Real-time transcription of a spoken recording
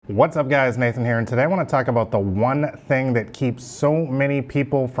What's up guys, Nathan here, and today I want to talk about the one thing that keeps so many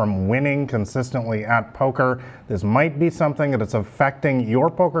people from winning consistently at poker. This might be something that is affecting your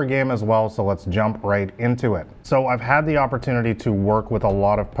poker game as well, so let's jump right into it. So I've had the opportunity to work with a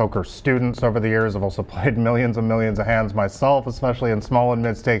lot of poker students over the years. I've also played millions and millions of hands myself, especially in small and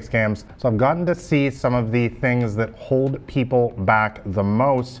mid-stakes games. So I've gotten to see some of the things that hold people back the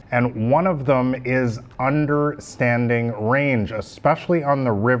most, and one of them is understanding range, especially on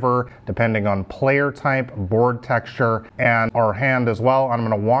the river, depending on player type, board texture, and our hand as well. I'm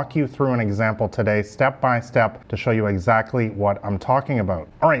going to walk you through an example today, step by step, to show you exactly what I'm talking about.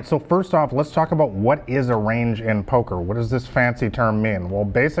 All right, so first off, let's talk about what is a range in poker. What does this fancy term mean? Well,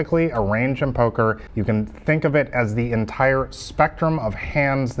 basically, a range in poker, you can think of it as the entire spectrum of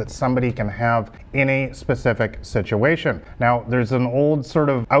hands that somebody can have in a specific situation. Now, there's an old sort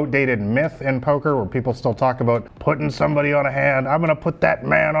of outdated myth in poker where people still talk about putting somebody on a hand. I'm going to put that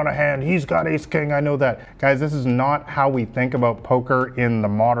man on a hand. He's got ace king. I know that. Guys, this is not how we think about poker in the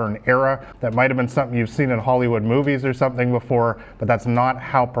modern era. That might have been something you've seen in Hollywood movies or something before, but that's not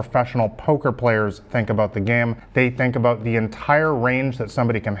how professional poker players think about the game. They think about the entire range that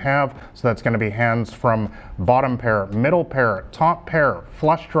somebody can have. So that's going to be hands from bottom pair, middle pair, top pair,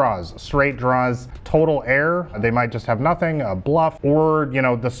 flush draws, straight draws, total air. They might just have nothing, a bluff, or,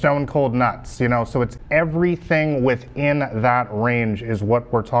 the stone cold nuts, so it's everything within that range is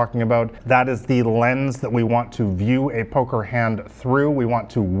what we're talking about. That is the lens that we want to view a poker hand through. We want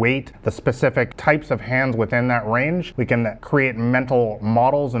to weight the specific types of hands within that range. We can create mental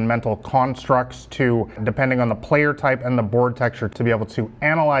models and mental constructs to, depending on the player type and the board texture, to be able to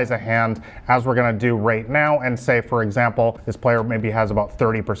analyze a hand as we're going to do right now and say, for example, this player maybe has about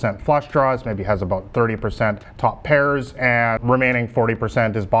 30% flush draws, maybe has about 30% top pairs, and remaining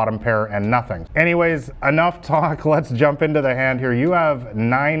 40% is bottom pair and nothing. Anyways, enough talk. Let's jump into the hand here. You have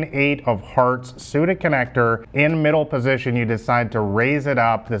 9-8 of hearts, suited connector in middle position. You decide to raise it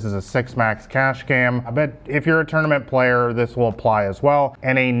up. This is a 6-max cash game, but if you're a tournament player, this will apply as well.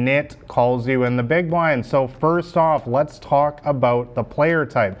 And a nit calls you in the big blind. So first off, let's talk about the player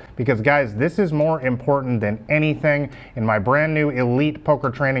type, because guys, this is more important than anything. In my brand new Elite Poker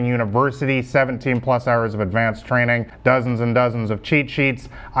Training University, 17 plus hours of advanced training, dozens and dozens of cheat sheets,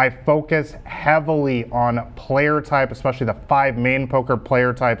 I focus heavily on player type, especially the 5 main poker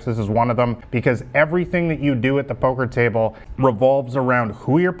player types. This is one of them, because everything that you do at the poker table revolves around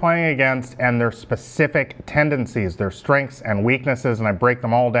who you're playing against and their specific tendencies, their strengths and weaknesses, and I break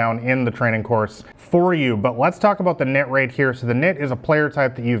them all down in the training course for you. But let's talk about the nit right here. So the nit is a player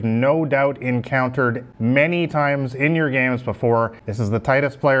type that you've no doubt encountered many times in your games before. This is the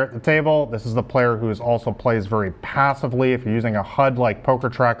tightest player at the table. This is the player who also plays very passively. If you're using a HUD like Poker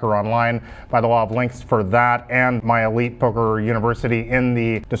Tracker online, by the way, I'll have links for that and my Elite Poker University in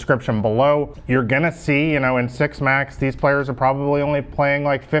the description below. You're gonna see, in 6-max, these players are probably only playing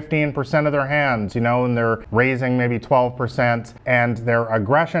like 15% of their hands, and they're raising maybe 12%, and their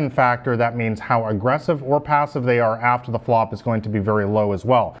aggression factor, that means how aggressive or passive they are after the flop, is going to be very low as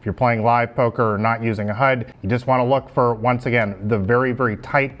well. If you're playing live poker or not using a HUD, you just want to look for, once again, the very, very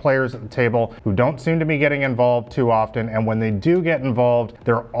tight players at the table who don't seem to be getting involved too often, and when they do get involved,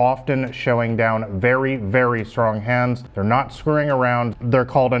 they're often showing down very, very strong hands. They're not screwing around. They're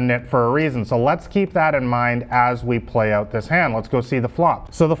called a nit for a reason. So let's keep that in mind as we play out this hand. Let's go see the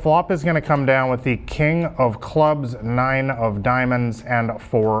flop. So the flop is going to come down with the king of clubs, 9 of diamonds, and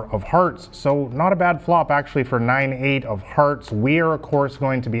 4 of hearts. So not a bad flop actually for 9-8 of hearts. We are of course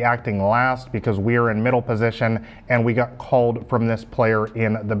going to be acting last because we are in middle position and we got called from this player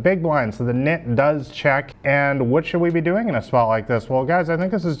in the big blind. So the nit does check. And what should we be doing in a spot like this? Well guys, I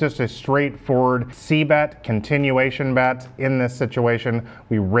think this is just a straightforward C-bet, continuation bet in this situation.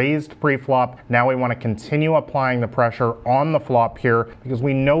 We raised pre-flop. Now we want to continue applying the pressure on the flop here because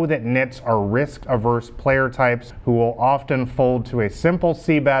we know that nits are risk-averse player types who will often fold to a simple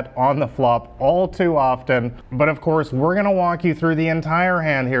C-bet on the flop all too often. But of course, we're going to walk you through the entire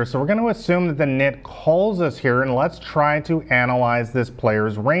hand here. So we're going to assume that the nit calls us here, and let's try to analyze this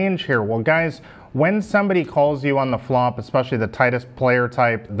player's range here. Well guys, when somebody calls you on the flop, especially the tightest player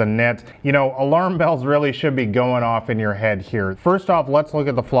type, the nit, alarm bells really should be going off in your head here. First off, let's look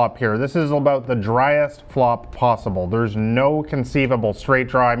at the flop here. This is about the driest flop possible. There's no conceivable straight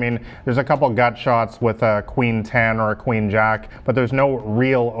draw. I mean, there's a couple gut shots with a queen 10 or a queen jack, but there's no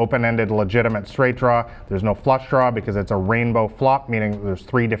real open-ended legitimate straight draw. There's no flush draw because it's a rainbow flop, meaning there's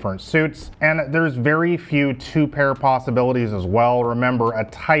 3 different suits. And there's very few 2-pair possibilities as well. Remember, a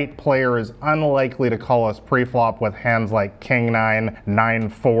tight player is unlikely likely to call us pre-flop with hands like king 9,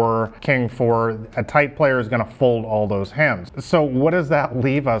 9-4, king 4. A tight player is going to fold all those hands. So what does that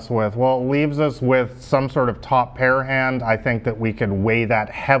leave us with? Well, it leaves us with some sort of top pair hand. I think that we could weigh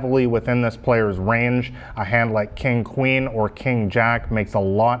that heavily within this player's range. A hand like king queen or king jack makes a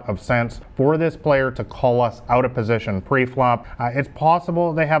lot of sense for this player to call us out of position pre-flop. It's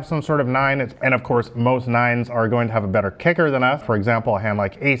possible they have some sort of 9, and of course most 9s are going to have a better kicker than us. For example, a hand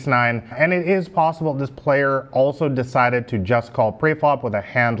like ace 9, and it is possible this player also decided to just call pre-flop with a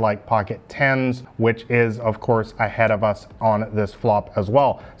hand like pocket 10s, which is of course ahead of us on this flop as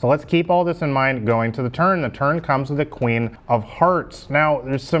well. So let's keep all this in mind going to the turn. The turn comes with the queen of hearts. Now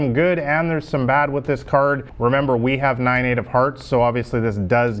there's some good and there's some bad with this card. Remember, we have 9-8 of hearts, so obviously this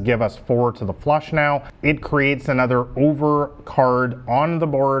does give us 4 to the flush now. It creates another over card on the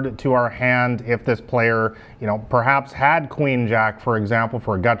board to our hand if this player, perhaps had queen jack, for example,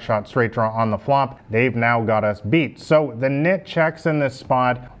 for a gut shot straight draw on the flop. They've now got us beat. So the nit checks in this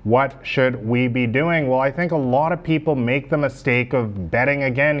spot. What should we be doing? Well, I think a lot of people make the mistake of betting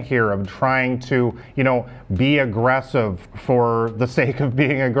again here, of trying to, be aggressive for the sake of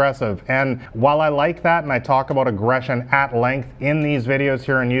being aggressive. And while I like that, and I talk about aggression at length in these videos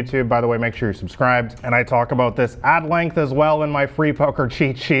here on YouTube, by the way, make sure you're subscribed. And I talk about this at length as well in my free poker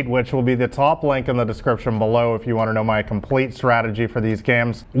cheat sheet, which will be the top link in the description below if you want to know my complete strategy for these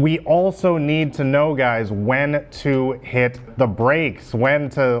games. We also need to know, guys, when to hit the brakes, when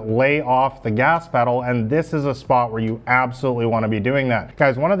to lay off the gas pedal, and this is a spot where you absolutely want to be doing that.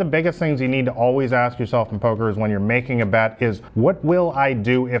 Guys, one of the biggest things you need to always ask yourself in poker is when you're making a bet is, what will I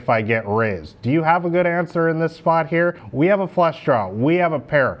do if I get raised? Do you have a good answer in this spot here? We have a flush draw. We have a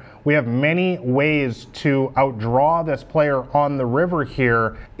pair. We have many ways to outdraw this player on the river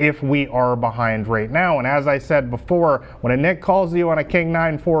here if we are behind right now. And as I said before, when a Nick calls you on a king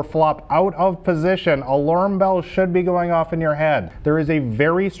 9-4 flop out of position, alarm bells should be going off in your head. There is a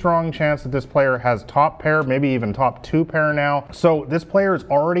very strong chance that this player has top pair, maybe even top 2 pair now. So this player has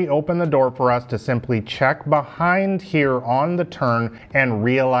already opened the door for us to simply check behind here on the turn and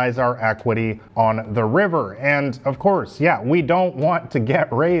realize our equity on the river. And of course, yeah, we don't want to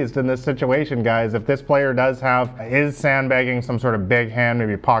get raised in this situation, guys. If this player is sandbagging some sort of big hand,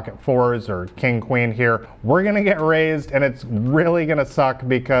 maybe pocket 4s or king queen here, we're gonna get raised, and it's really gonna suck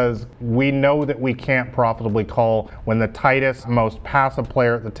because we know that we can't profitably call when the tightest, most passive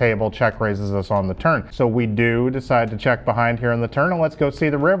player at the table check raises us on the turn. So we do decide to check behind here on the turn, and let's go see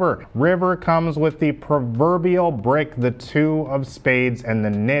the river. River comes with the proverbial brick, the 2 of spades, and the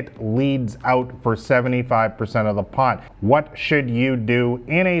nit leads out for 75% of the pot. What should you do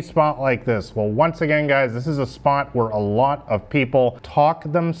in a spot like this? Well, once again, guys, this is a spot where a lot of people talk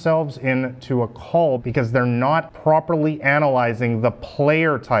themselves into a call because they're not properly analyzing the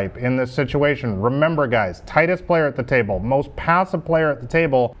player type in this situation. Remember, guys, tightest player at the table, most passive player at the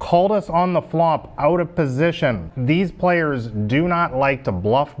table, called us on the flop out of position. These players do not like to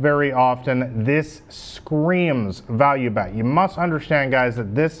bluff very often. This screams value bet. You must understand, guys,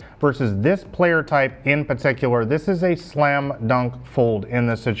 that this versus this player type in particular, this is a slam dunk fold in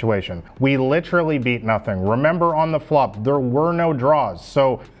this situation. We literally beat nothing. Remember, on the flop, there were no draws.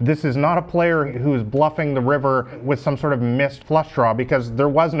 So this is not a player who's bluffing the river with some sort of missed flush draw, because there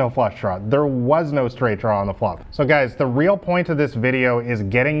was no flush draw. There was no straight draw on the flop. So guys, the real point of this video is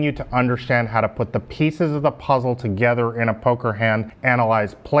getting you to understand how to put the pieces of the puzzle together in a poker hand,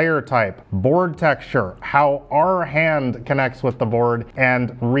 analyze player type, board texture, how our hand connects with the board,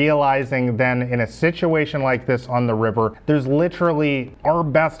 and realizing then in a situation like this on the river, there's literally, our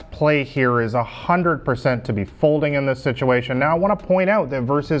best play here is 100% to be folding in this situation. Now I want to point out that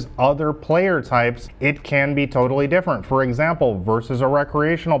versus other player types, it can be totally different. For example, versus a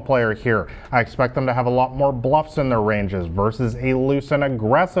recreational player here, I expect them to have a lot more bluffs in their ranges. Versus a loose and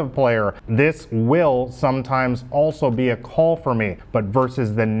aggressive player, this will sometimes also be a call for me. But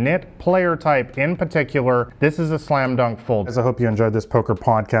versus the nit player type in particular, this is a slam dunk fold. Guys, I hope you enjoyed this poker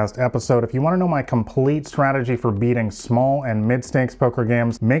podcast episode. If you want to know my complete strategy for beating small and mid-stakes poker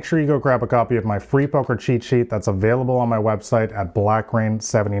games, make sure you go grab a copy of my free poker cheat sheet that's available on my website at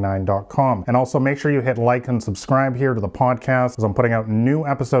blackrain79.com. And also make sure you hit like and subscribe here to the podcast, as I'm putting out new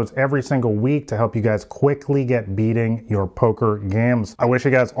episodes every single week to help you guys quickly get beating your poker games. I wish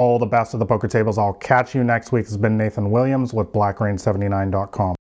you guys all the best at the poker tables. I'll catch you next week. This has been Nathan Williams with blackrain79.com.